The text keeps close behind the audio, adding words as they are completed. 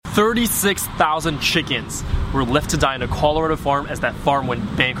36,000 chickens were left to die on a Colorado farm as that farm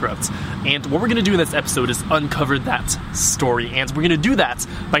went bankrupt. And what we're going to do in this episode is uncover that story. And we're going to do that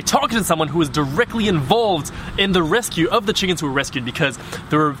by talking to someone who was directly involved in the rescue of the chickens who were rescued, because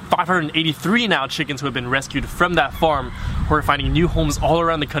there were 583 now chickens who have been rescued from that farm who are finding new homes all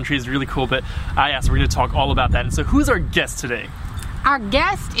around the country. Is really cool. But yes, we're going to talk all about that. And so who's our guest today? Our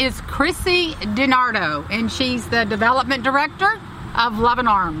guest is Chrissy DiNardo, and she's the development director of Loving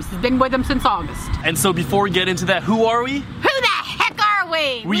Arms. Has been with them since August. And so before we get into that, who are we? Who the heck are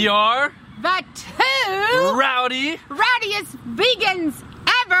we? We are the two rowdiest vegans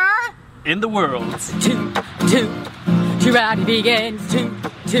ever in the world. Two rowdy vegans.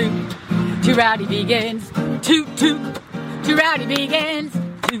 Two rowdy vegans. Two rowdy vegans.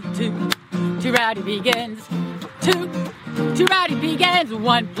 Two rowdy vegans. Two rowdy vegans.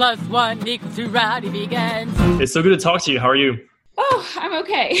 1 + 1 = 2 rowdy vegans. It's so good to talk to you. How are you? Oh, I'm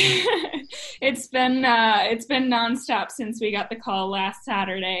okay. It's been nonstop since we got the call last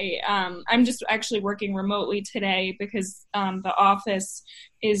Saturday. I'm just actually working remotely today because the office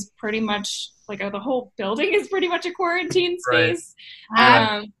is pretty much like the whole building is pretty much a quarantine space.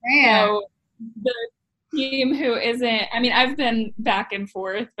 Right. So the team who isn't, I've been back and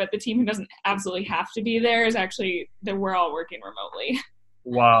forth, but the team who doesn't absolutely have to be there is actually that we're all working remotely.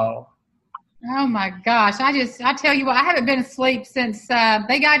 Wow. Oh my gosh. I tell you what, I haven't been asleep since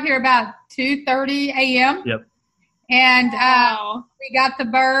they got here about 2:30 a.m. Yep. And Wow. we got the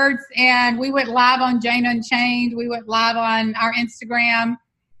birds and we went live on Jane Unchained. We went live on our Instagram.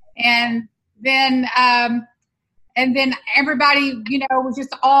 And then everybody, was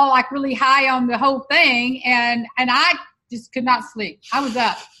just all like really high on the whole thing. And I just could not sleep. I was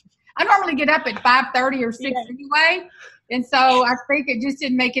up. I normally get up at 5:30 or 6 anyway. And so I think it just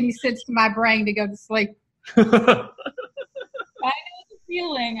didn't make any sense to my brain to go to sleep. I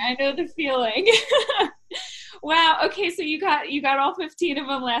know the feeling. Wow. Okay. So you got all 15 of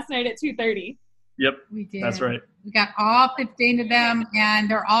them last night at 2:30. Yep. We did. That's right. We got all 15 of them, and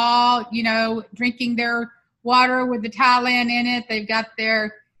they're all, drinking their water with the Thailand in it. They've got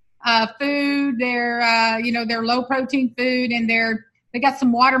their food, their low protein food, and they got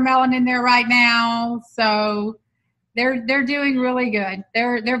some watermelon in there right now. So they're doing really good.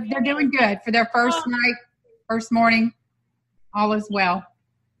 They're doing good for their first night, first morning. All is well.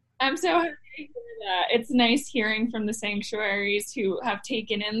 I'm so happy to hear that. It's nice hearing from the sanctuaries who have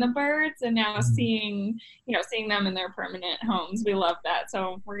taken in the birds and now seeing them in their permanent homes. We love that.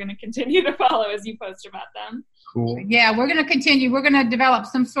 So we're going to continue to follow as you post about them. Cool. Yeah, we're going to continue. We're going to develop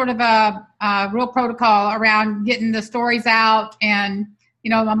some sort of a real protocol around getting the stories out and,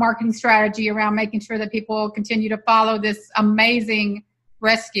 a marketing strategy around making sure that people continue to follow this amazing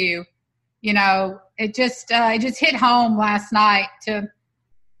rescue. It just hit home last night to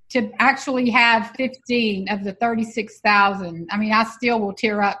actually have 15 of the 36,000. I still will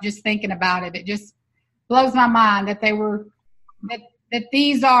tear up just thinking about it. It just blows my mind that that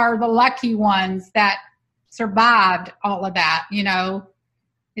these are the lucky ones that survived all of that.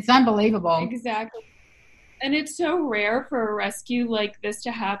 It's unbelievable. Exactly. And it's so rare for a rescue like this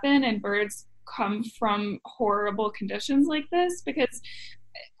to happen and birds come from horrible conditions like this, because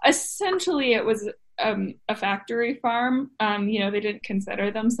essentially it was a factory farm. They didn't consider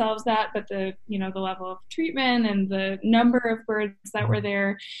themselves that, but the level of treatment and the number of birds that were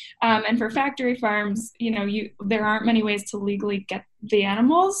there. And for factory farms, there aren't many ways to legally get the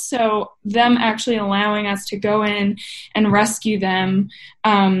animals. So them actually allowing us to go in and rescue them,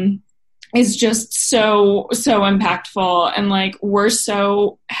 is just so impactful. And we're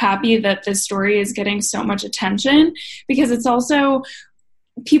so happy that this story is getting so much attention, because it's also,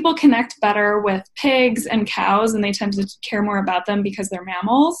 people connect better with pigs and cows and they tend to care more about them because they're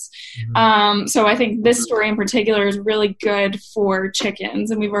mammals. Mm-hmm. So I think this story in particular is really good for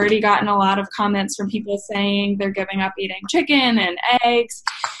chickens. And we've already gotten a lot of comments from people saying they're giving up eating chicken and eggs,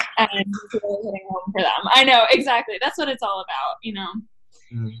 and it's really hitting home for them. I know, exactly. That's what it's all about,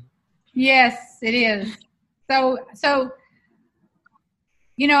 Mm-hmm. Yes, it is. So, I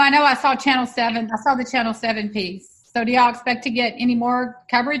know I saw Channel 7. I saw the Channel 7 piece. So do y'all expect to get any more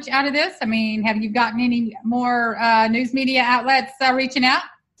coverage out of this? Have you gotten any more news media outlets reaching out?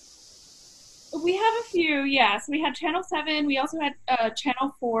 We have a few, yes. We had Channel 7. We also had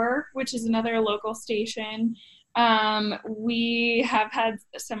Channel 4, which is another local station. We have had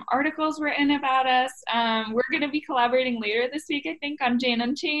some articles written about us. We're going to be collaborating later this week, I think, on Jane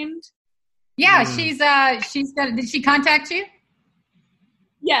Unchained. Yeah, she's did she contact you?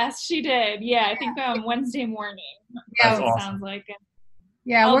 Yes, she did. Yeah, I think Wednesday morning. Yeah, that's awesome. Sounds like it.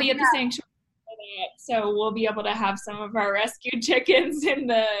 Yeah, I'll be at the sanctuary that. So we'll be able to have some of our rescued chickens in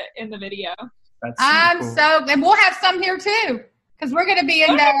the video. That's cool. And we'll have some here too, because we're going to be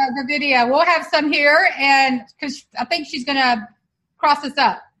in the video. We'll have some here, and because I think she's going to cross us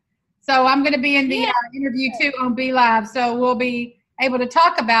up. So I'm going to be in the interview too on Be Live. So we'll be able to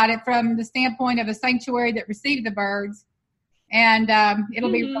talk about it from the standpoint of a sanctuary that received the birds, and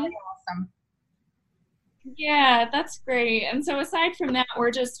it'll be really awesome. Yeah, that's great. And so aside from that,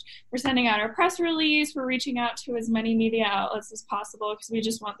 we're sending out our press release. We're reaching out to as many media outlets as possible because we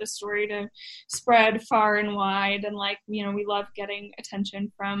just want this story to spread far and wide. And we love getting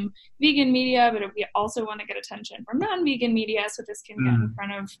attention from vegan media, but we also want to get attention from non-vegan media so this can get in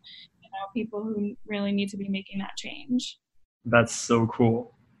front of people who really need to be making that change. That's so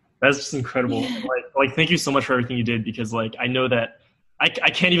cool. That's just incredible. Thank you so much for everything you did, because I know that I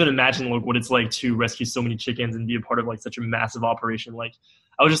can't even imagine what it's like to rescue so many chickens and be a part of such a massive operation. I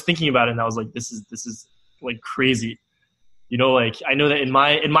was just thinking about it and I was like, this is crazy. I know that in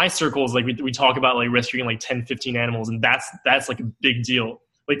my circles, we talk about rescuing 10, 15 animals, and that's a big deal.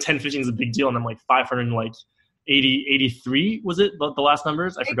 10, 15 is a big deal. And I'm 583 was it the last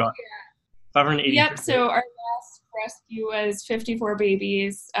numbers? I forgot. 580. Yep. So our last rescue was 54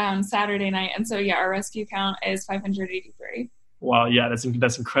 babies Saturday night. And so our rescue count is 583. Wow, yeah, that's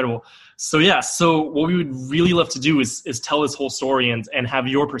incredible. So what we would really love to do is tell this whole story and have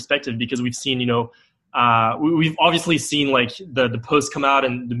your perspective, because we've seen, we've obviously seen the posts come out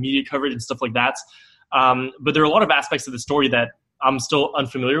and the media coverage and stuff like that. But there are a lot of aspects of the story that I'm still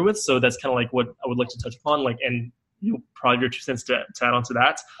unfamiliar with. So that's kind of what I would like to touch upon, and probably your 2 cents to add on to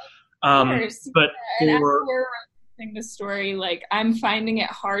that. Of course. But after we're writing the story, I'm finding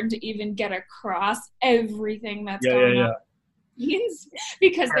it hard to even get across everything that's going on.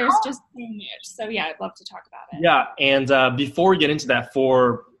 Because there's just so much. So I'd love to talk about it. Yeah, and before we get into that,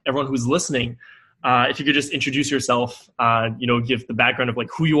 for everyone who's listening, if you could just introduce yourself, give the background of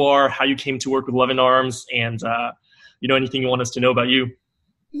who you are, how you came to work with Love in Arms, and anything you want us to know about you.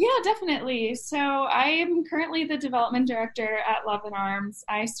 Yeah, definitely. So I am currently the development director at Love in Arms.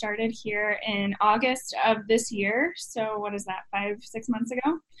 I started here in August of this year. So what is that, 5-6 months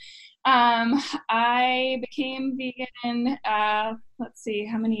ago? I became vegan, let's see,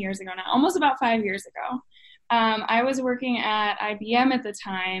 how many years ago now? Almost about 5 years ago. I was working at IBM at the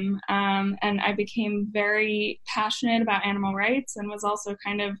time, and I became very passionate about animal rights and was also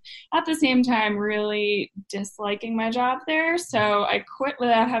kind of, at the same time, really disliking my job there. So I quit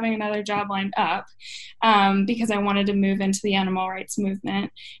without having another job lined up because I wanted to move into the animal rights movement.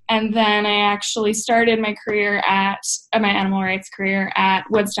 And then I actually started my animal rights career at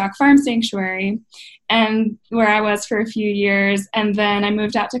Woodstock Farm Sanctuary, and where I was for a few years. And then I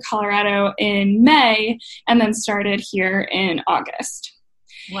moved out to Colorado in May and then started here in August.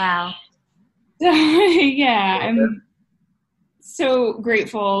 Wow. Yeah, I'm so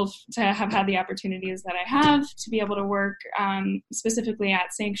grateful to have had the opportunities that I have to be able to work specifically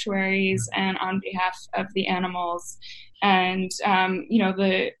at sanctuaries and on behalf of the animals. And,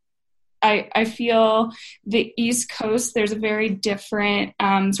 I feel the East Coast, there's a very different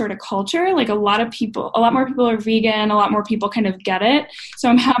sort of culture. A lot more people are vegan, a lot more people kind of get it. So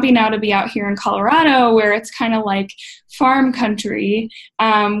I'm happy now to be out here in Colorado, where it's kind of like farm country,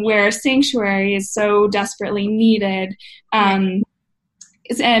 where sanctuary is so desperately needed. And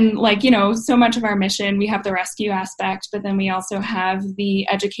so much of our mission, we have the rescue aspect, but then we also have the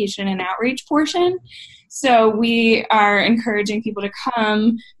education and outreach portion. So we are encouraging people to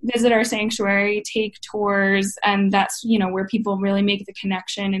come visit our sanctuary, take tours, and that's, where people really make the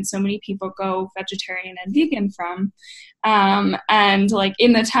connection, and so many people go vegetarian and vegan from. And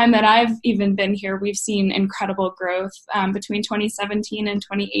in the time that I've even been here, we've seen incredible growth. Between 2017 and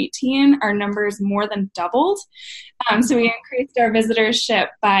 2018, our numbers more than doubled. So we increased our visitorship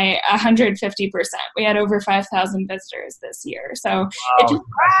by 150%. We had over 5,000 visitors this year. So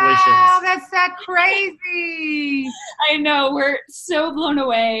wow, that's that crazy. I know, we're so blown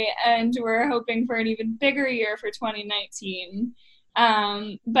away, and we're hoping for an even bigger year for 2019.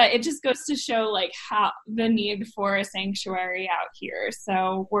 But it just goes to show how the need for a sanctuary out here.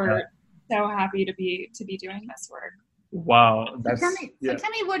 So we're so happy to be doing this work. Wow. So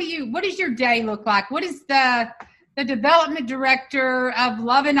tell me, what does your day look like? What does the development director of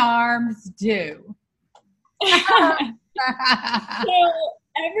Love in Arms do? So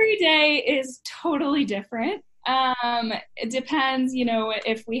every day is totally different. It depends,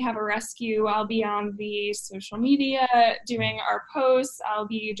 if we have a rescue, I'll be on the social media doing our posts. I'll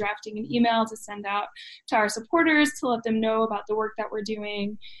be drafting an email to send out to our supporters to let them know about the work that we're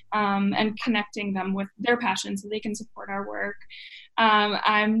doing, and connecting them with their passion so they can support our work.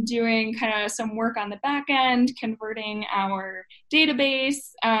 I'm doing kind of some work on the back end, converting our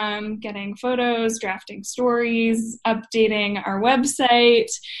database, getting photos, drafting stories, updating our website.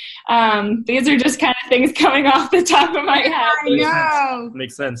 These are just kind of things coming off the top of my head. I know.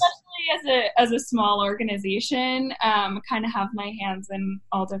 Makes sense. Especially as a small organization, kind of have my hands in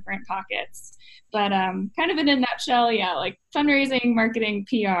all different pockets. But kind of in a nutshell, yeah, like fundraising, marketing,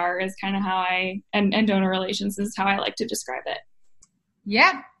 PR is kind of how and donor relations is how I like to describe it.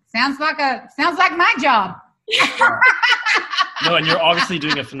 Yep. Sounds like my job. No, and you're obviously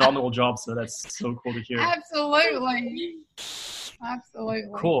doing a phenomenal job, so that's so cool to hear. Absolutely.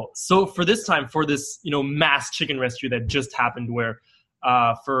 Cool. So for this, mass chicken rescue that just happened, where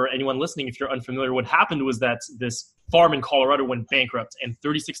for anyone listening, if you're unfamiliar, what happened was that this farm in Colorado went bankrupt and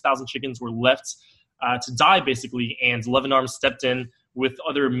 36,000 chickens were left to die, basically, and Love and Arms stepped in with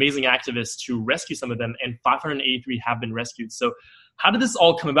other amazing activists to rescue some of them, and 583 have been rescued. So how did this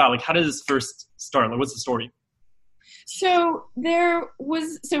all come about? Like, how did this first start? Like, what's the story? So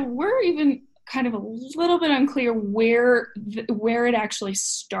we're even kind of a little bit unclear where it actually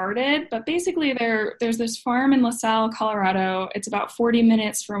started, but basically there's this farm in LaSalle, Colorado. It's about 40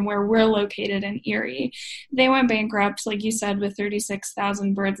 minutes from where we're located in Erie. They went bankrupt, like you said, with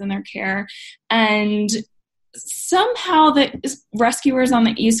 36,000 birds in their care, and somehow the rescuers on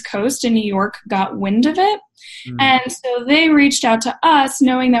the East Coast in New York got wind of it. And so they reached out to us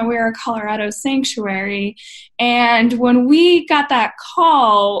knowing that we were a Colorado sanctuary. And when we got that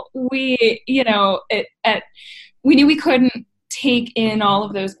call, we knew we couldn't take in all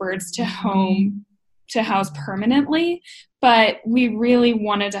of those birds to house permanently, but we really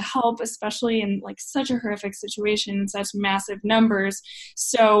wanted to help, especially in like such a horrific situation, such massive numbers.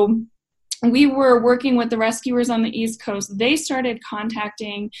 So we were working with the rescuers on the East Coast. They started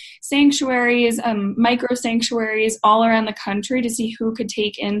contacting sanctuaries, micro sanctuaries all around the country to see who could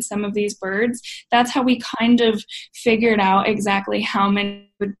take in some of these birds. That's how we kind of figured out exactly how many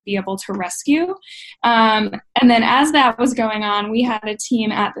would be able to rescue. And then as that was going on, we had a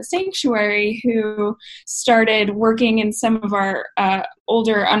team at the sanctuary who started working in some of our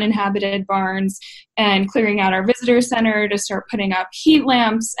older uninhabited barns and clearing out our visitor center to start putting up heat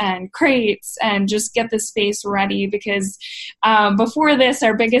lamps and crates and just get the space ready, because before this,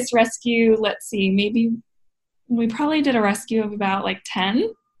 our biggest rescue, maybe we probably did a rescue of about like 10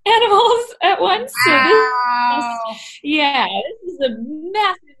 animals at once. Wow. So this is a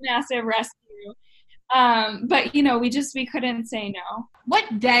massive rescue. But we couldn't say no.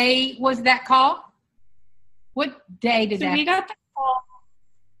 What day was that call? What day did that? We got the call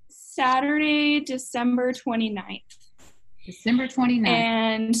Saturday, December 29th. December 29th.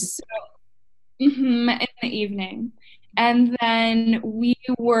 And so, in the evening. And then we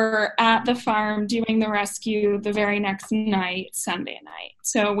were at the farm doing the rescue the very next night, Sunday night.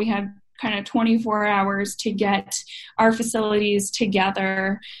 So we had kind of 24 hours to get our facilities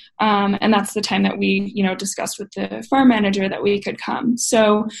together. And that's the time that we, discussed with the farm manager that we could come.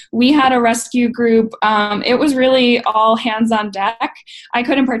 So we had a rescue group. It was really all hands on deck. I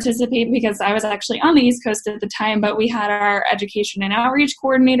couldn't participate because I was actually on the East Coast at the time, but we had our education and outreach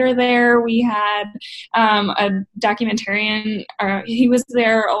coordinator there. We had a documentarian. He was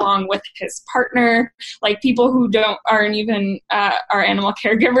there along with his partner, like people who aren't even our animal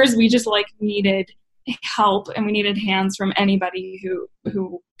caregivers. We just needed help, and we needed hands from anybody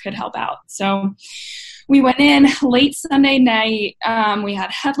who could help out. So we went in late Sunday night. We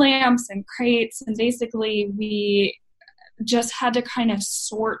had headlamps and crates, and basically we just had to kind of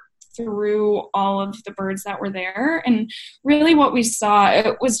sort through all of the birds that were there. And really what we saw,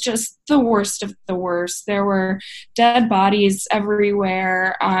 it was just the worst of the worst. There were dead bodies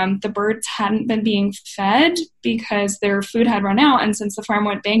everywhere. The birds hadn't been being fed because their food had run out. And since the farm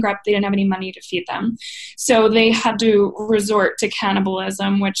went bankrupt, they didn't have any money to feed them. So they had to resort to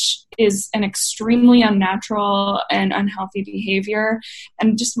cannibalism, which is an extremely unnatural and unhealthy behavior,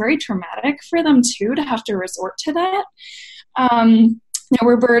 and just very traumatic for them too, to have to resort to that. There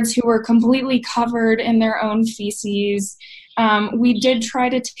were birds who were completely covered in their own feces. We did try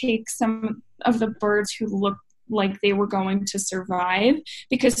to take some of the birds who looked like they were going to survive,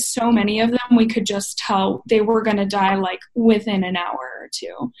 because so many of them, we could just tell they were going to die within an hour or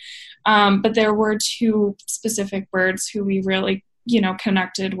two. But there were two specific birds who we really,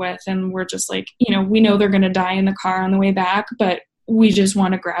 connected with, and we're just we know they're going to die in the car on the way back, but we just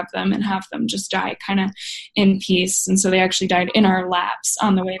want to grab them and have them just die kind of in peace. And so they actually died in our laps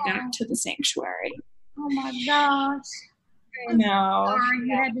on the way back to the sanctuary. Oh my gosh. I know. Sorry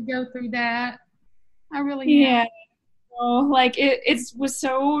you had to go through that. I really yeah. Like it was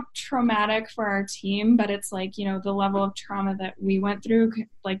so traumatic for our team, but it's like, you know, the level of trauma that we went through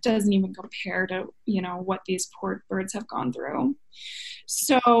like doesn't even compare to, you know, what these poor birds have gone through.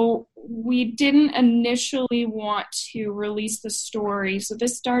 So we didn't initially want to release the story. So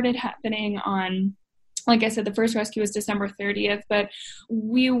this started happening on, like I said, the first rescue was December 30th, but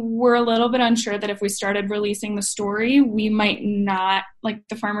we were a little bit unsure that if we started releasing the story, we might not, like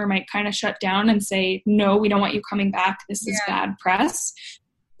the farmer might kind of shut down and say, no, we don't want you coming back. This is bad press.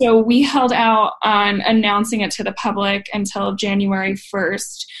 So we held out on announcing it to the public until January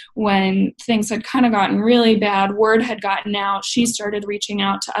 1st, when things had kind of gotten really bad. Word had gotten out. She started reaching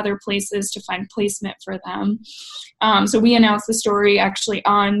out to other places to find placement for them. So we announced the story actually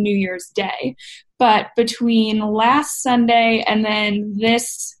on New Year's Day. But between last Sunday and then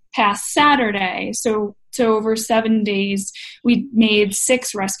this past Saturday, so over 7 days, we made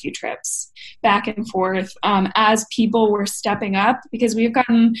 6 rescue trips back and forth as people were stepping up, because we've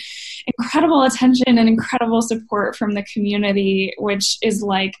gotten incredible attention and incredible support from the community, which is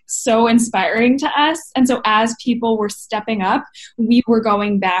like so inspiring to us. And so as people were stepping up, we were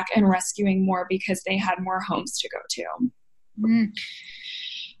going back and rescuing more because they had more homes to go to. Mm.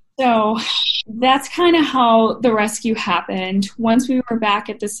 So that's kind of how the rescue happened. Once we were back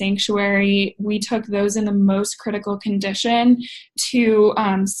at the sanctuary, we took those in the most critical condition to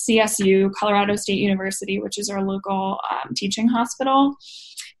CSU, Colorado State University, which is our local teaching hospital.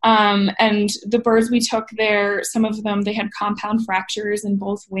 And the birds we took there, some of them, they had compound fractures in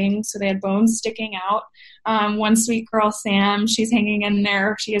both wings, so they had bones sticking out. One sweet girl, Sam, she's hanging in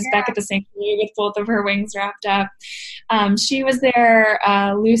there. She is back at the sanctuary with both of her wings wrapped up. She was there.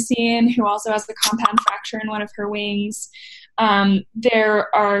 Lucien, who also has the compound fracture in one of her wings.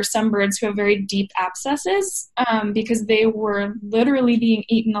 There are some birds who have very deep abscesses because they were literally being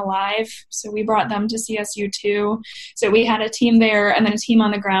eaten alive. So we brought them to CSU too. So we had a team there and then a team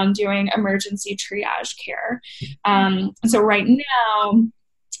on the ground doing emergency triage care. So right now,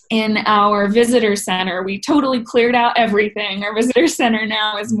 in our visitor center, we totally cleared out everything. Our visitor center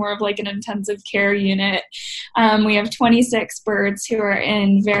now is more of like an intensive care unit. We have 26 birds who are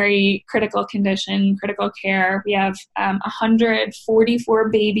in very critical condition, critical care. We have 144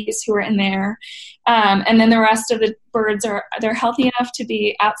 babies who are in there. And then the rest of the birds they're healthy enough to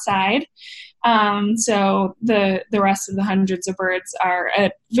be outside. So the rest of the hundreds of birds are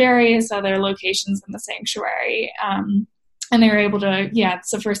at various other locations in the sanctuary. And they were able to,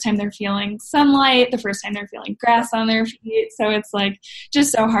 it's the first time they're feeling sunlight, the first time they're feeling grass on their feet. So it's like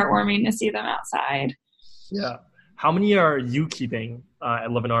just so heartwarming to see them outside. Yeah. How many are you keeping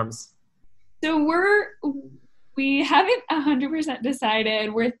at Loving Arms? So we haven't 100%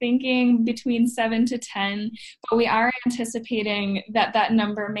 decided. We're thinking between 7 to 10, but we are anticipating that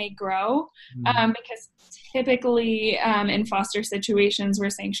number may grow because typically in foster situations where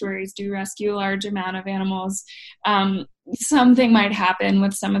sanctuaries do rescue a large amount of animals, something might happen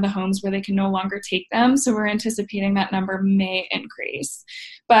with some of the homes where they can no longer take them. So we're anticipating that number may increase.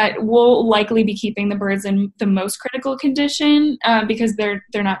 But we'll likely be keeping the birds in the most critical condition because they're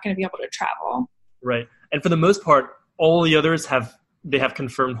not going to be able to travel. Right. And for the most part, all the others have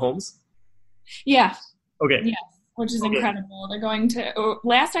confirmed homes? Yeah. Okay. Yes, which is incredible. They're going to,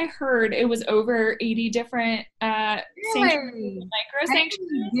 last I heard, it was over 80 different sanctuaries, micro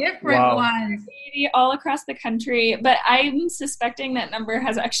sanctuaries. Different ones. 80 all across the country. But I'm suspecting that number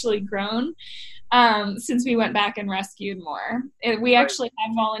has actually grown since we went back and rescued more. We actually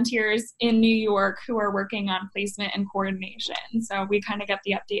have volunteers in New York who are working on placement and coordination. So we kind of get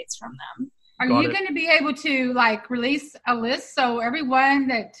the updates from them. Are you going to be able to release a list so everyone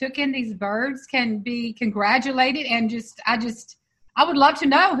that took in these birds can be congratulated? And I would love to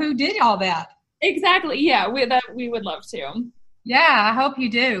know who did all that. Exactly. Yeah, we would love to. Yeah, I hope you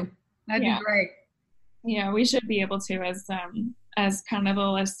do. That'd be great. Yeah, we should be able to as kind of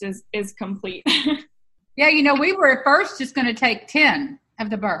the list is complete. Yeah, we were at first just going to take 10 of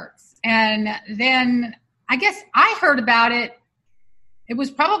the birds. And then I guess I heard about it. It was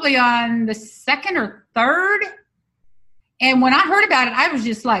probably on the second or third. And when I heard about it, I was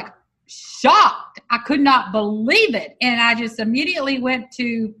just shocked. I could not believe it. And I just immediately went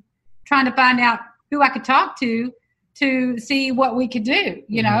to trying to find out who I could talk to see what we could do,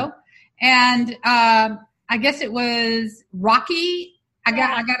 you know? And I guess it was Rocky. I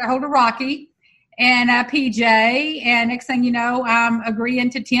got a hold of Rocky and PJ. And next thing you know, I'm agreeing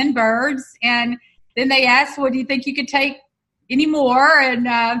to 10 birds. And then they asked, well, do you think you could take anymore. And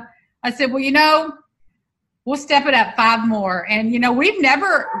I said, well, we'll step it up 5 more. And, we've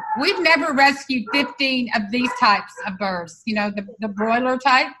never rescued 15 of these types of birds, the broiler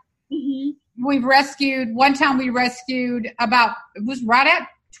type. Mm-hmm. One time we rescued it was right at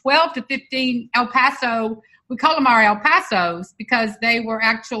 12 to 15 El Paso. We call them our El Pasos because they were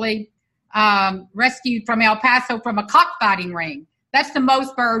actually rescued from El Paso from a cockfighting ring. That's the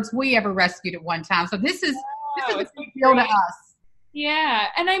most birds we ever rescued at one time. So this is a big deal to us. Yeah.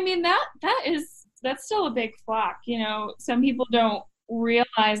 And I mean, that's still a big flock. Some people don't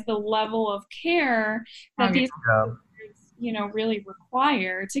realize the level of care that these birds, really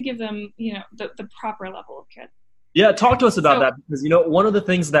require to give them, the proper level of care. Yeah, talk to us about that, because one of the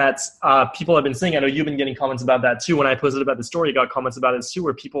things that people have been saying, I know you've been getting comments about that too. When I posted about the story, I got comments about it too,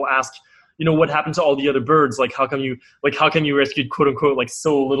 where people ask, what happened to all the other birds? Like, how come you rescued quote unquote like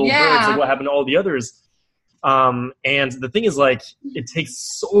so little birds? Like, what happened to all the others? And the thing is, like, it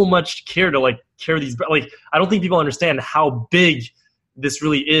takes so much care to care these. Like, I don't think people understand how big this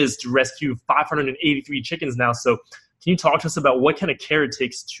really is to rescue 583 chickens now. So, can you talk to us about what kind of care it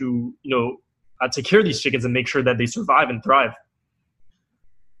takes to take care of these chickens and make sure that they survive and thrive?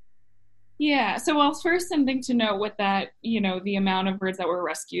 Yeah. So, well, first something to note with that, the amount of birds that were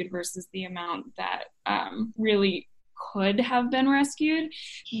rescued versus the amount that really could have been rescued.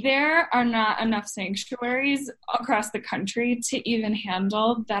 There are not enough sanctuaries across the country to even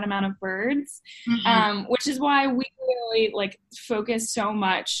handle that amount of birds, which is why we really focus so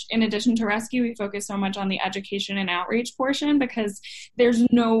much, in addition to rescue, we focus so much on the education and outreach portion, because there's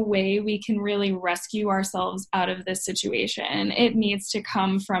no way we can really rescue ourselves out of this situation. It needs to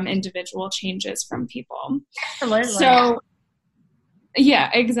come from individual changes from people. Absolutely. So,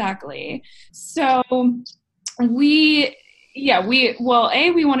 yeah, exactly. So we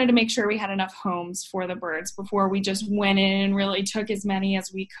wanted to make sure we had enough homes for the birds before we just went in and really took as many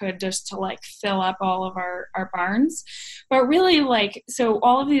as we could just to fill up all of our barns. But really so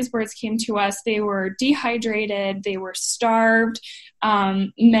all of these birds came to us, they were dehydrated, they were starved.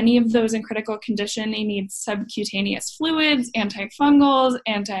 Many of those in critical condition, they need subcutaneous fluids, antifungals,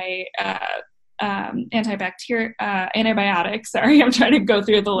 antibiotics. Sorry, I'm trying to go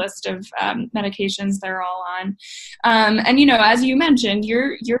through the list of medications they're all on. And as you mentioned,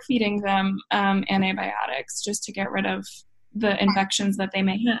 you're feeding them antibiotics just to get rid of the infections that they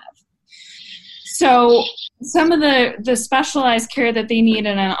may have. So some of the specialized care that they need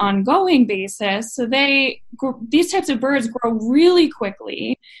on an ongoing basis, so these types of birds grow really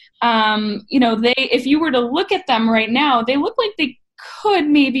quickly. If you were to look at them right now, they look like they could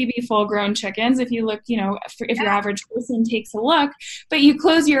maybe be full-grown chickens if you look, if your average person takes a look, but you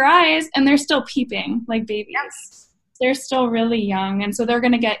close your eyes and they're still peeping like babies. Yes. They're still really young, and so they're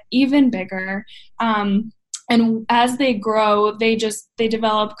going to get even bigger. And as they grow, they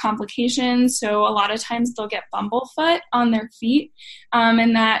develop complications. So a lot of times they'll get bumblefoot on their feet,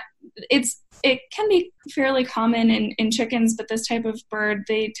 and that it can be fairly common in chickens, but this type of bird,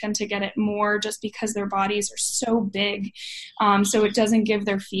 they tend to get it more just because their bodies are so big. So it doesn't give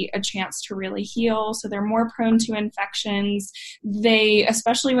their feet a chance to really heal. So they're more prone to infections.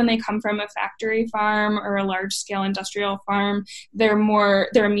 Especially when they come from a factory farm or a large scale industrial farm, their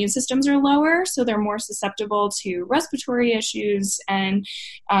immune systems are lower. So they're more susceptible to respiratory issues and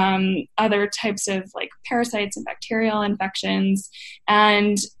other types of parasites and bacterial infections.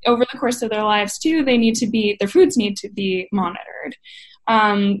 And over the course of their lives too, their foods need to be monitored,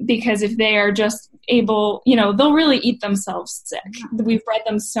 because if they are just able, they'll really eat themselves sick. We've bred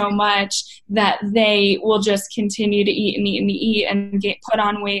them so much that they will just continue to eat and eat and eat and get put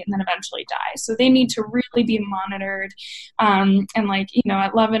on weight and then eventually die. So they need to really be monitored. And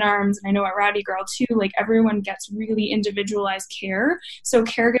at Love and Arms, and I know at Rowdy Girl too, everyone gets really individualized care. So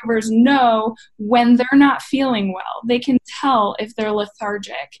caregivers know when they're not feeling well. They can tell if they're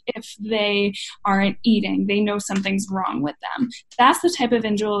lethargic, if they aren't eating. They know something's wrong with them. That's the type of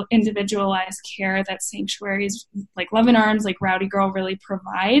individualized care that sanctuaries like Love and Arms, like Rowdy Girl really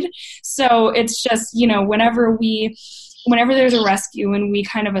provide. So it's just, whenever there's a rescue and we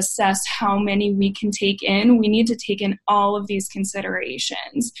kind of assess how many we can take in, we need to take in all of these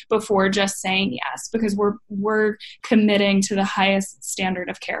considerations before just saying yes, because we're committing to the highest standard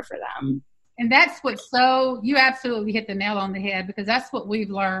of care for them. And that's you absolutely hit the nail on the head, because that's what we've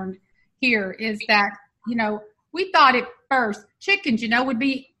learned here is that, we thought at first chickens, would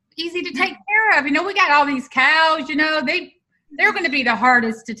be easy to take care of. We got all these cows, they're going to be the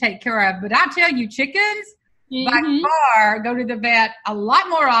hardest to take care of. But I tell you, chickens by far go to the vet a lot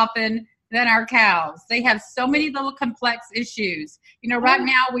more often than our cows. They have so many little complex issues. Right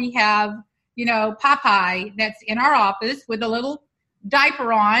now we have Popeye that's in our office with a little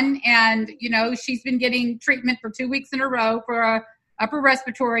diaper on, and she's been getting treatment for 2 weeks in a row for a upper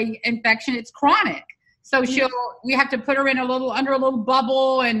respiratory infection. It's chronic, so we have to put her under a little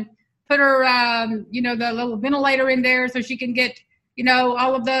bubble and put her the little ventilator in there so she can get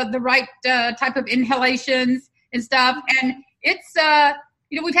all of the right type of inhalations and stuff. And it's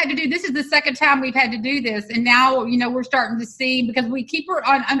we've had to do this is the second time we've had to do this, and now we're starting to see, because we keep her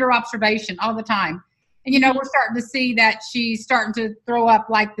under observation all the time. And, we're starting to see that she's starting to throw up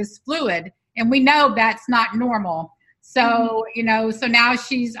like this fluid, and we know that's not normal. So, so now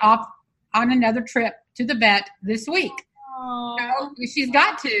she's off on another trip to the vet this week. She's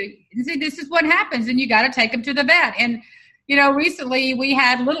got to. And see, this is what happens, and you got to take them to the vet. And, recently we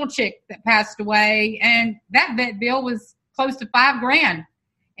had Little Chick that passed away, and that vet bill was close to $5,000.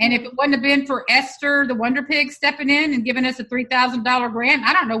 And if it wouldn't have been for Esther, the Wonder Pig, stepping in and giving us a $3,000 grant,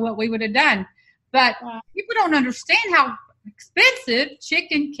 I don't know what we would have done. But people don't understand how expensive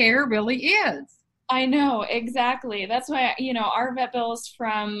chicken care really is. I know, exactly. That's why, our vet bills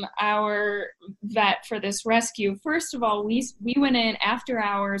from our vet for this rescue, first of all, we went in after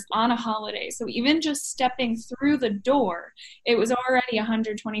hours on a holiday. So even just stepping through the door, it was already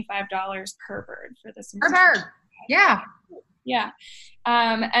 $125 per bird for this. Per bird, yeah. Yeah.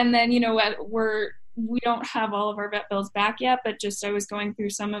 And then, we don't have all of our vet bills back yet, but just I was going through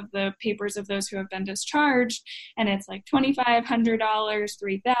some of the papers of those who have been discharged, and it's like $2,500,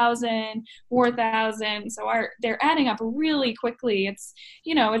 $3,000, $4,000. So they're adding up really quickly. It's,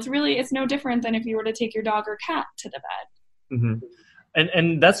 it's no different than if you were to take your dog or cat to the vet. Mm-hmm.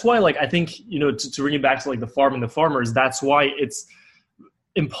 And that's why, I think, to bring it back to the farm and the farmers, that's why it's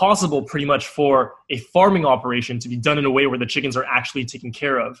impossible pretty much for a farming operation to be done in a way where the chickens are actually taken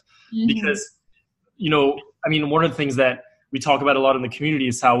care of. Mm-hmm. Because one of the things that we talk about a lot in the community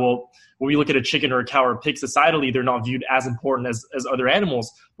is how, when we look at a chicken or a cow or a pig, societally, they're not viewed as important as other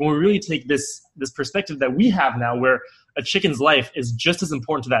animals. When we really take this perspective that we have now, where a chicken's life is just as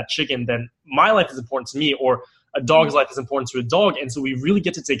important to that chicken than my life is important to me, or a dog's life is important to a dog. And so we really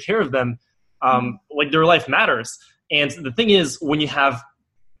get to take care of them their life matters. And the thing is, when you have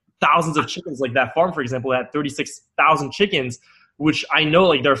thousands of chickens, like that farm, for example, that had 36,000 chickens, which I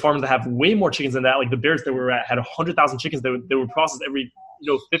know there are farms that have way more chickens than that. Like the Bears that we were at had 100,000 chickens that would process every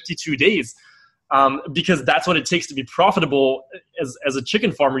 52 days, because that's what it takes to be profitable as a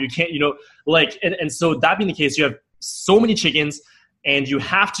chicken farmer. You can't and so that being the case, you have so many chickens, and you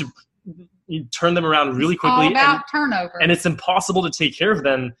have to turn them around really quickly. It's all about turnover, and it's impossible to take care of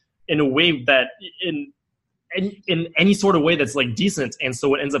them in a way that in any sort of way that's decent. And so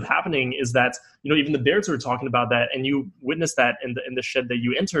what ends up happening is that, even the Bears were talking about that, and you witnessed that in the shed that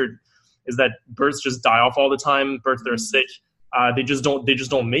you entered, is that birds just die off all the time. Birds that are sick, they just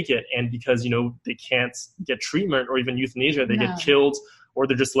don't make it. And because, they can't get treatment or even euthanasia, they get killed, or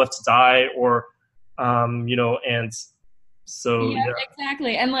they're just left to die, or, and so. Yeah,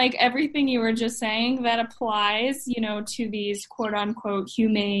 exactly. And everything you were just saying, that applies, to these quote unquote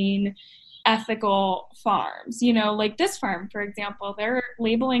humane, ethical farms. This farm, for example, they're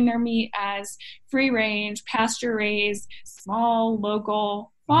labeling their meat as free range, pasture raised, small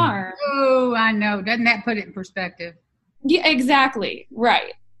local farm. Oh, I know. Doesn't that put it in perspective? Yeah, exactly.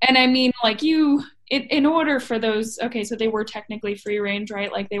 Right. And in order for those, okay, so they were technically free range, right?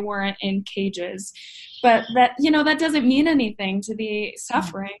 They weren't in cages, but that, that doesn't mean anything to the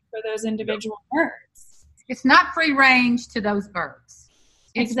suffering for those individual birds. It's not free range to those birds.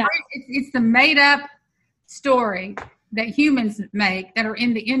 Exactly. It's the made up story that humans make that are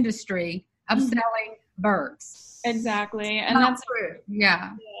in the industry of selling birds. Exactly. And that's true.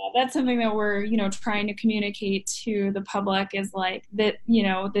 Yeah. That's something that we're, trying to communicate to the public, is that,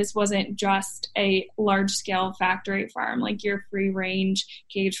 this wasn't just a large scale factory farm, your free range,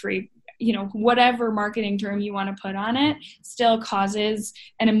 cage free, whatever marketing term you want to put on it, still causes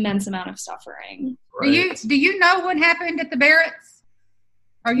an immense amount of suffering. Right. Do you know what happened at the Barretts?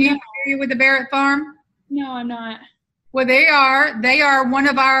 Are you familiar with the Barrett farm? No, I'm not. Well, they are one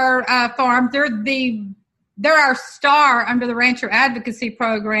of our farms. They're our star under the Rancher Advocacy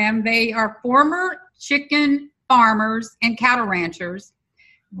Program. They are former chicken farmers and cattle ranchers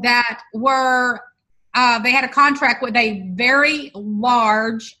that were, they had a contract with a very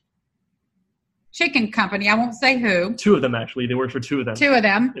large chicken company. I won't say who. Two of them, actually. They worked for two of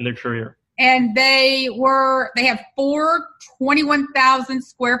them in their career. And they have 4 21,000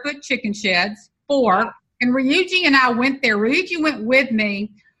 square foot chicken sheds, 4. And Ryuji and I went there. Ryuji went with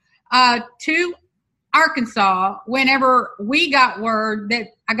me to Arkansas whenever we got word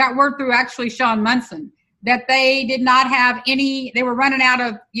I got word through actually Sean Munson that they did not have any, they were running out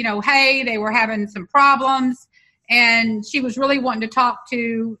of, hay. They were having some problems. And she was really wanting to talk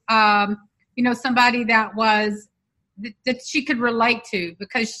to, somebody that she could relate to,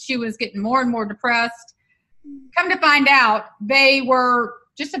 because she was getting more and more depressed. Come to find out, they were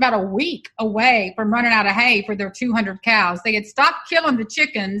just about a week away from running out of hay for their 200 cows. They had stopped killing the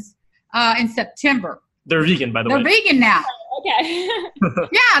chickens in September. They're vegan, by the way. They're vegan now. Okay.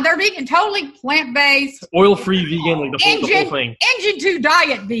 Yeah, they're vegan, totally plant-based. Oil-free vegan, like the whole thing. Engine 2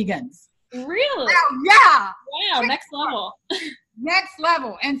 diet vegans. Really? Oh, yeah. Wow, next level. Next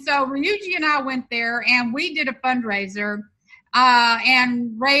level. And so Ryuji and I went there, and we did a fundraiser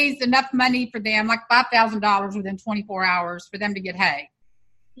and raised enough money for them, like $5,000 within 24 hours for them to get hay.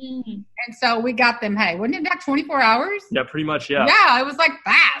 Mm-hmm. And so we got them hay. Wasn't it about 24 hours? Yeah, pretty much, yeah. Yeah, it was like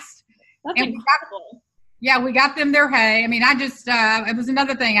fast. That's and incredible. we got them their hay. I mean, I just, it was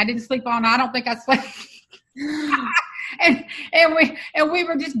another thing. I didn't sleep on. I don't think I slept. and we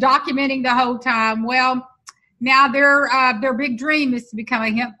were just documenting the whole time. Well, now their big dream is to become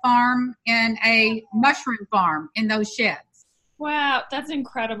a hemp farm and a mushroom farm in those sheds. Wow, that's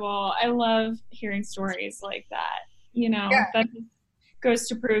incredible. I love hearing stories like that. That goes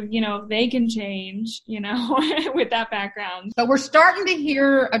to prove, they can change, with that background. So we're starting to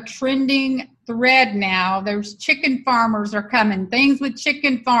hear a trending thread now. There's chicken farmers are coming. Things with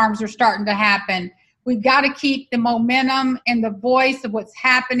chicken farms are starting to happen. We've got to keep the momentum and the voice of what's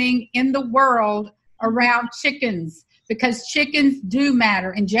happening in the world around chickens, because chickens do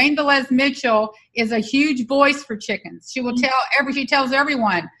matter. And Jane Velez Mitchell is a huge voice for chickens. She will she tells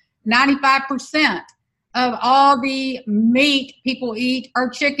everyone 95% of all the meat people eat are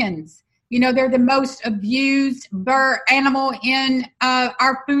chickens. They're the most abused animal in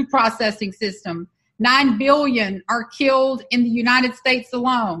our food processing system. 9 billion are killed in the United States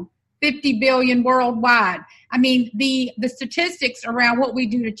alone, 50 billion worldwide. I mean, the statistics around what we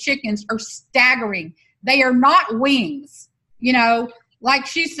do to chickens are staggering. They are not wings. Like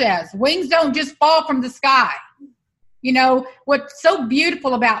she says, wings don't just fall from the sky. What's so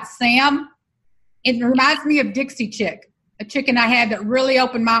beautiful about Sam, it reminds me of Dixie Chick, a chicken I had that really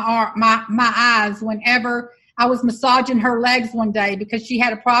opened my eyes whenever I was massaging her legs one day, because she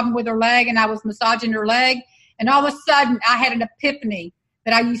had a problem with her leg and I was massaging her leg. And all of a sudden I had an epiphany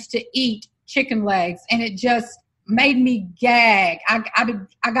that I used to eat chicken legs, and it just made me gag.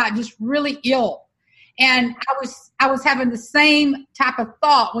 I got just really ill. And I was having the same type of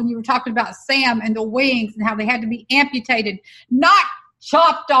thought when you were talking about Sam and the wings and how they had to be amputated, not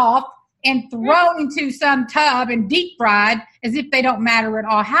chopped off and thrown into some tub and deep fried as if they don't matter at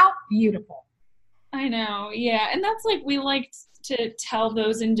all. How beautiful. I know. Yeah. And that's we like to tell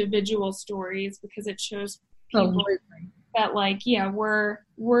those individual stories, because it shows people that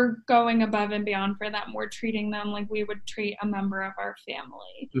we're going above and beyond for them. We're treating them like we would treat a member of our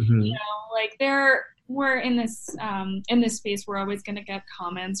family. Mm-hmm. We're in this space. We're always going to get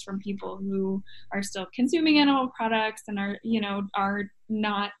comments from people who are still consuming animal products and are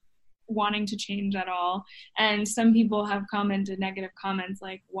not wanting to change at all. And some people have commented negative comments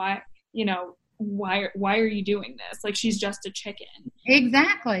like, why are you doing this? Like, she's just a chicken.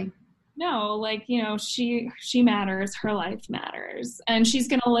 Exactly. No, she matters. Her life matters. And she's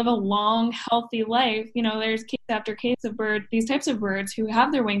going to live a long, healthy life. There's case after case of these types of birds who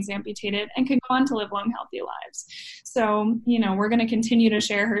have their wings amputated and can go on to live long, healthy lives. So, we're going to continue to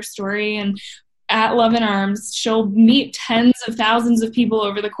share her story. And at Love and Arms, she'll meet tens of thousands of people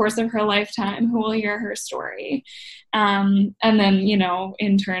over the course of her lifetime who will hear her story. And then,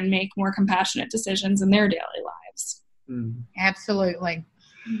 in turn, make more compassionate decisions in their daily lives. Mm. Absolutely.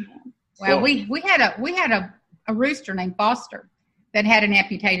 Yeah. Well, we had a rooster named Foster that had an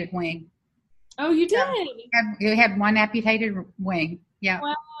amputated wing. Oh, you did? He had one amputated wing. Yeah.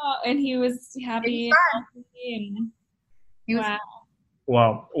 Wow. And he was happy.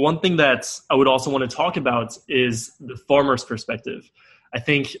 Wow. One thing that I would also want to talk about is the farmer's perspective. I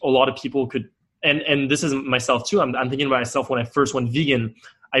think a lot of people could, and this is myself too, I'm thinking about myself when I first went vegan.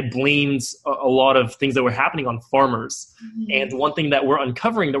 I blamed a lot of things that were happening on farmers. Mm-hmm. And one thing that we're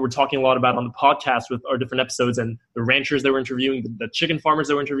uncovering, that we're talking a lot about on the podcast with our different episodes, and the ranchers that we're interviewing, the chicken farmers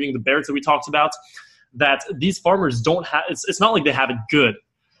that we're interviewing, the bears that we talked about, that these farmers don't have, it's not like they have it good.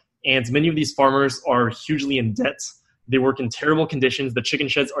 And many of these farmers are hugely in debt. They work in terrible conditions. The chicken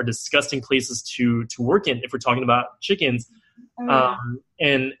sheds are disgusting places to work in if we're talking about chickens. Oh, yeah.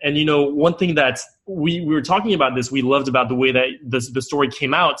 And one thing that we were talking about this, we loved about the way that the story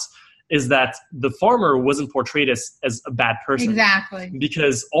came out, is that the farmer wasn't portrayed as a bad person. Exactly.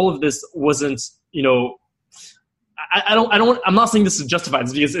 Because all of this wasn't, I'm not saying this is justified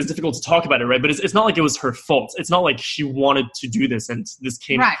because it's difficult to talk about it, right? But it's not like it was her fault. It's not like she wanted to do this and this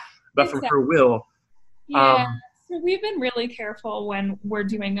came about from her will. Yeah. So we've been really careful when we're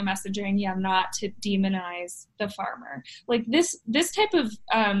doing the messaging, not to demonize the farmer. Like this type of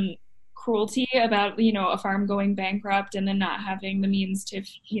cruelty about, a farm going bankrupt and then not having the means to,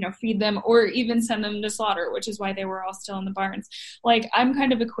 feed them or even send them to slaughter, which is why they were all still in the barns. Like, I'm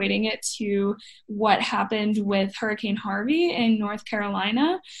kind of equating it to what happened with Hurricane Harvey in North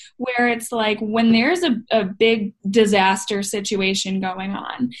Carolina, where it's like when there's a big disaster situation going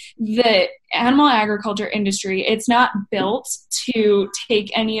on, the animal agriculture industry, it's not built to take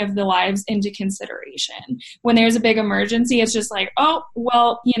any of the lives into consideration. When there's a big emergency, it's just like, oh,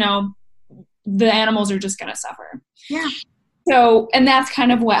 well, the animals are just going to suffer. Yeah. So, and that's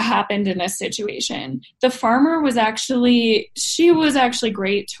kind of what happened in this situation. The farmer she was actually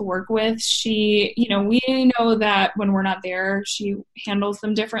great to work with. She, we know that when we're not there, she handles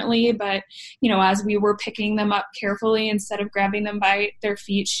them differently. But, as we were picking them up carefully, instead of grabbing them by their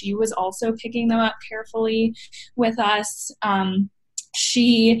feet, she was also picking them up carefully with us.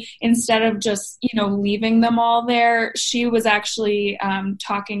 She, instead of just, leaving them all there, she was actually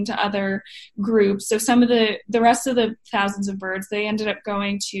talking to other groups. So some of the rest of the thousands of birds, they ended up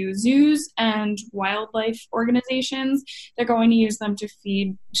going to zoos and wildlife organizations. They're going to use them to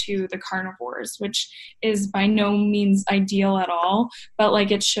feed to the carnivores, which is by no means ideal at all. But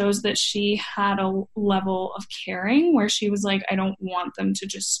it shows that she had a level of caring where she was like, I don't want them to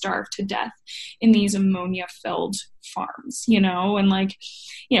just starve to death in these ammonia-filled farms,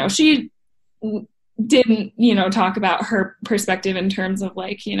 and she didn't, talk about her perspective in terms of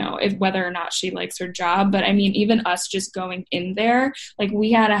if whether or not she likes her job. But I mean, even us just going in there,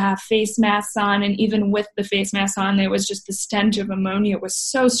 we had to have face masks on. And even with the face masks on, it was just the stench of ammonia was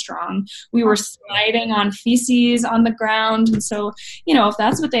so strong. We were sliding on feces on the ground. And so, if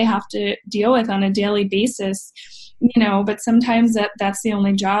that's what they have to deal with on a daily basis, but sometimes that's the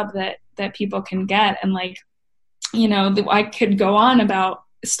only job that people can get. And I could go on about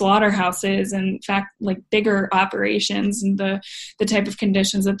slaughterhouses and, in fact, bigger operations and the type of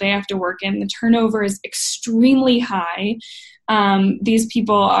conditions that they have to work in. The turnover is extremely high. These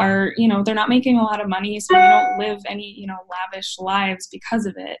people are, they're not making a lot of money, so they don't live any, lavish lives because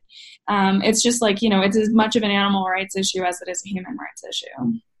of it. It's just it's as much of an animal rights issue as it is a human rights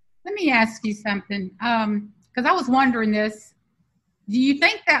issue. Let me ask you something, because I was wondering this. Do you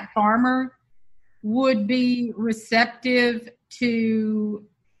think that farmer would be receptive to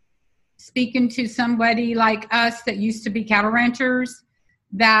speaking to somebody like us that used to be cattle ranchers?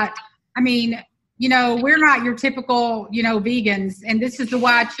 That, we're not your typical, vegans, and this is the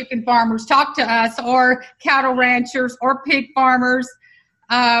why chicken farmers talk to us, or cattle ranchers, or pig farmers.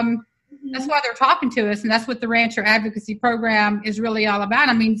 That's why they're talking to us, and that's what the Rancher Advocacy Program is really all about.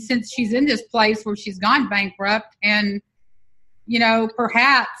 Since she's in this place where she's gone bankrupt, and,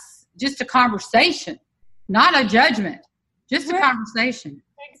 perhaps just a conversation, not a judgment, just a conversation.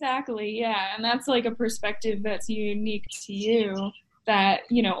 Exactly. Yeah. And that's a perspective that's unique to you that,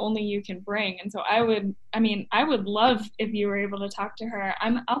 only you can bring. And so I would love if you were able to talk to her.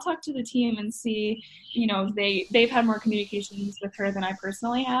 I'll talk to the team and see, they've had more communications with her than I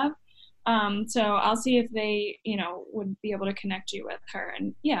personally have. So I'll see if they, would be able to connect you with her,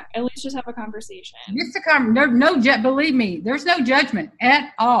 and at least just have a conversation. Just believe me, there's no judgment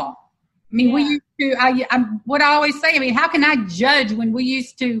at all. We used to, what I always say, how can I judge when we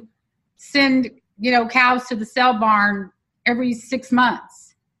used to send, cows to the sale barn every 6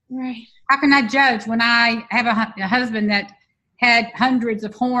 months? Right. How can I judge when I have a husband that had hundreds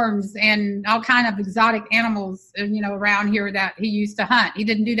of horns and all kind of exotic animals, around here that he used to hunt? He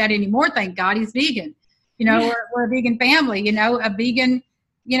didn't do that anymore, thank God. He's vegan. We're a vegan family, a vegan,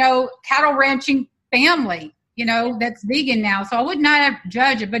 cattle ranching family, that's vegan now. So I would not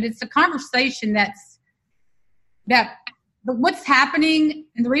judge it, but it's a conversation what's happening.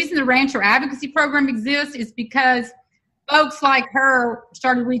 And the reason the Rancher Advocacy Program exists is because folks like her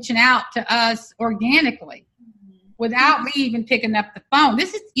started reaching out to us organically without me even picking up the phone.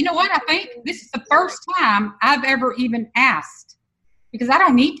 This is, I think this is the first time I've ever even asked, because I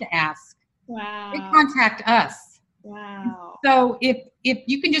don't need to ask. Wow. They contact us. Wow. So if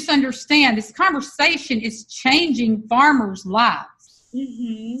you can just understand, this conversation is changing farmers' lives.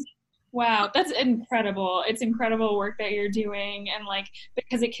 Mm-hmm. Wow, that's incredible. It's incredible work that you're doing, and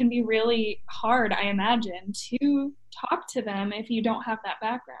because it can be really hard, I imagine, to talk to them if you don't have that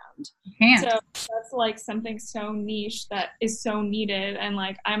background. So that's something so niche that is so needed, and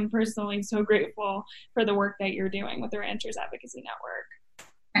I'm personally so grateful for the work that you're doing with the Ranchers Advocacy Network.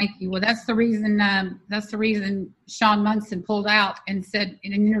 Thank you. Well, that's the reason. Sean Munson pulled out and said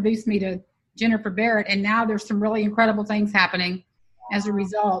and introduced me to Jennifer Barrett, and now there's some really incredible things happening as a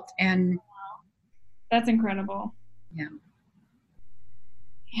result. And that's incredible. Yeah.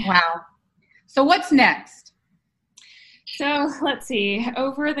 Wow. So what's next? So let's see,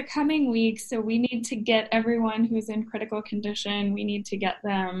 over the coming weeks, so we need to get everyone who's in critical condition, we need to get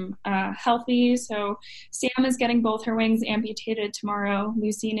them healthy. So Sam is getting both her wings amputated tomorrow.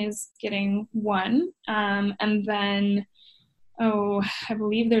 Lucine is getting one. And then, I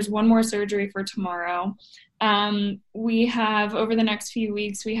believe there's one more surgery for tomorrow. We have, over the next few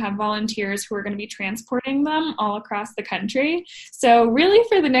weeks, we have volunteers who are going to be transporting them all across the country. So really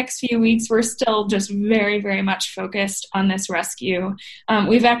for the next few weeks, we're still just very, very much focused on this rescue.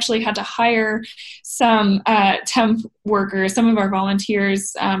 We've actually had to hire some temp workers, some of our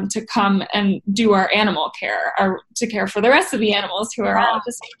volunteers, to come and do our animal care, to care for the rest of the animals who are all at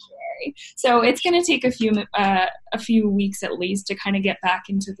the sanctuary. So it's going to take a few weeks at least to kind of get back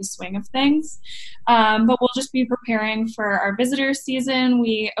into the swing of things. But we'll just be preparing for our visitor season.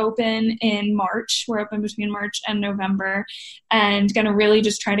 We open in March. We're open between March and November, and going to really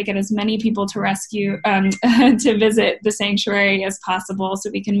just try to get as many people to rescue, to visit the sanctuary as possible, so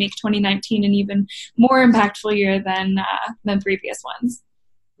we can make 2019 an even more impactful year than previous ones.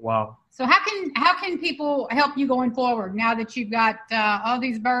 Wow. So how can people help you going forward now that you've got all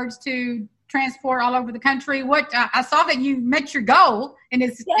these birds to transport all over the country? What I saw that you met your goal, and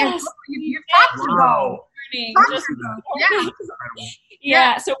it's you're top to goal.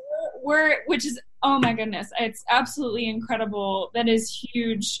 Yeah. So we're which is, oh my goodness, it's absolutely incredible. That is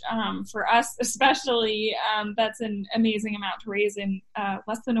huge for us, especially. That's an amazing amount to raise in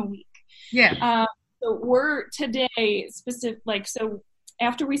less than a week. Yeah. So we're today so.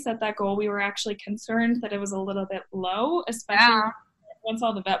 After we set that goal, we were actually concerned that it was a little bit low, especially once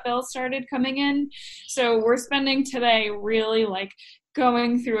all the vet bills started coming in. So we're spending today really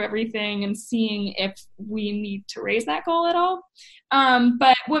going through everything and seeing if we need to raise that goal at all.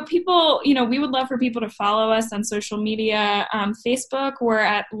 But what people, we would love for people to follow us on social media. Facebook, we're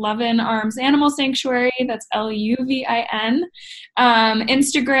at Lovin' Arms Animal Sanctuary. That's LUVIN.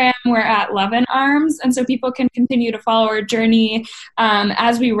 Instagram, we're at Lovin' Arms. And so people can continue to follow our journey.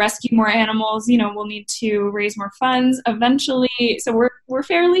 As we rescue more animals, we'll need to raise more funds eventually. So we're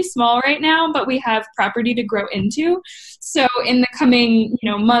fairly small right now, but we have property to grow into. So in the coming,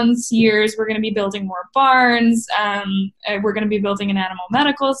 months, years, we're going to be building more barns. We're going to be building an animal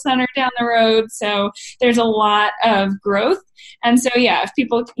medical center down the road. So there's a lot of growth. And so, if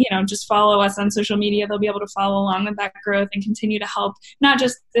people, just follow us on social media, they'll be able to follow along with that growth and continue to help not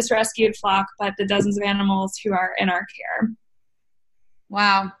just this rescued flock, but the dozens of animals who are in our care.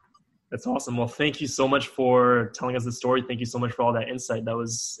 Wow. That's awesome. Well, thank you so much for telling us the story. Thank you so much for all that insight. That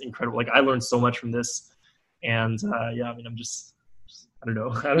was incredible. I learned so much from this. And I'm just I don't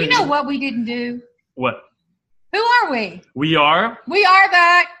know. You know what we didn't do? What? Who are we? We are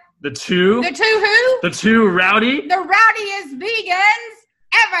the two who? The two rowdy. The rowdiest vegans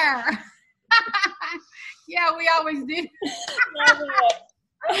ever. Yeah, we always do. Love it.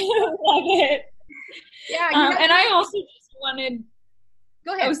 Love it. Yeah. And I also just wanted.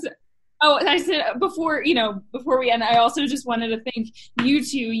 Go ahead. I said before we end, I also just wanted to thank you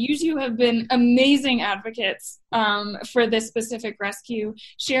two. You two have been amazing advocates for this specific rescue,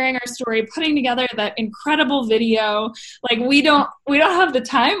 sharing our story, putting together that incredible video. We don't have the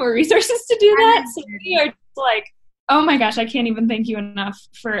time or resources to do that, so we are just oh my gosh, I can't even thank you enough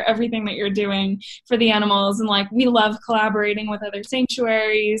for everything that you're doing for the animals. And we love collaborating with other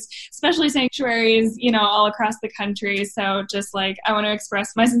sanctuaries, especially sanctuaries, all across the country. So just I want to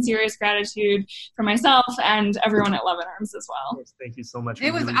express my sincerest gratitude for myself and everyone at Lovin' Arms as well. Yes, thank you so much.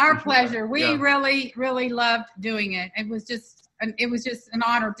 It was our pleasure. We really, really loved doing it. It was just an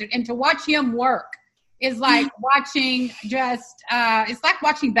honor to watch him work is like watching it's like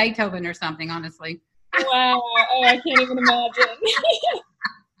watching Beethoven or something, honestly. Wow. Oh, I can't even imagine.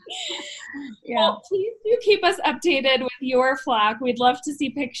 Yeah. Well, please do keep us updated with your flock. We'd love to see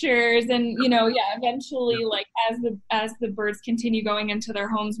pictures and, eventually, as the birds continue going into their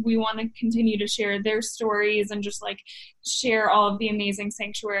homes, we want to continue to share their stories and just share all of the amazing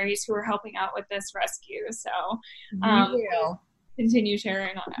sanctuaries who are helping out with this rescue. So we will continue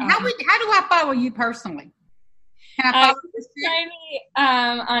sharing. How do I follow you personally? Can I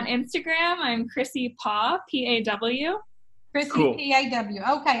follow on Instagram, I'm Chrissy Paw, P-A-W. Chrissy, cool. P-A-W.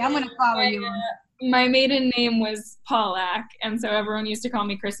 Okay, I'm going to follow you. My maiden name was Paulak, and so everyone used to call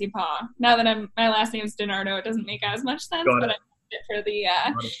me Chrissy Paw. Now that my last name is DiNardo, it doesn't make as much sense, but I did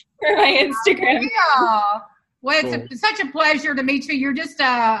it for my Instagram. Yeah. Well, it's such a pleasure to meet you. You're just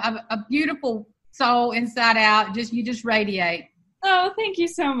a beautiful soul inside out. You just radiate. Oh, thank you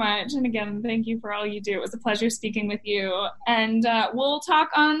so much. And again, thank you for all you do. It was a pleasure speaking with you. And we'll talk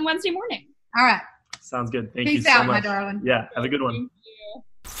on Wednesday morning. All right. Sounds good. Thank Peace you so out, much. my darling. Yeah, have a good one.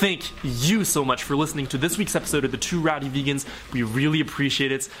 Thank you so much for listening to this week's episode of The Two Rowdy Vegans. We really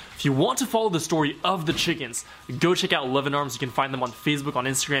appreciate it. If you want to follow the story of the chickens, go check out Love and Arms. You can find them on Facebook, on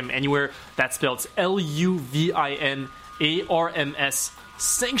Instagram, anywhere. That's spelled LUVINARMS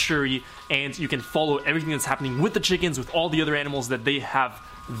Sanctuary, and you can follow everything that's happening with the chickens, with all the other animals that they have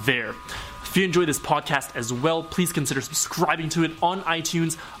there. If you enjoy this podcast as well, please consider subscribing to it on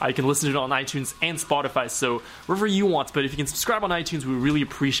iTunes. You can listen to it on iTunes and Spotify, so wherever you want. But if you can subscribe on iTunes, we really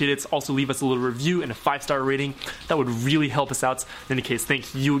appreciate it. Also, leave us a little review and a 5-star rating. That would really help us out. In any case,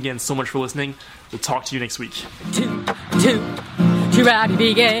 thank you again so much for listening. We'll talk to you next week. Two rowdy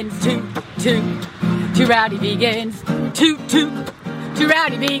vegans. Two rowdy vegans. Two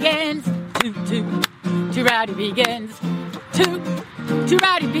rowdy vegans. Two rowdy vegans. Two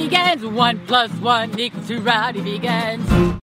rowdy vegans. 1 + 1 = 2 rowdy vegans.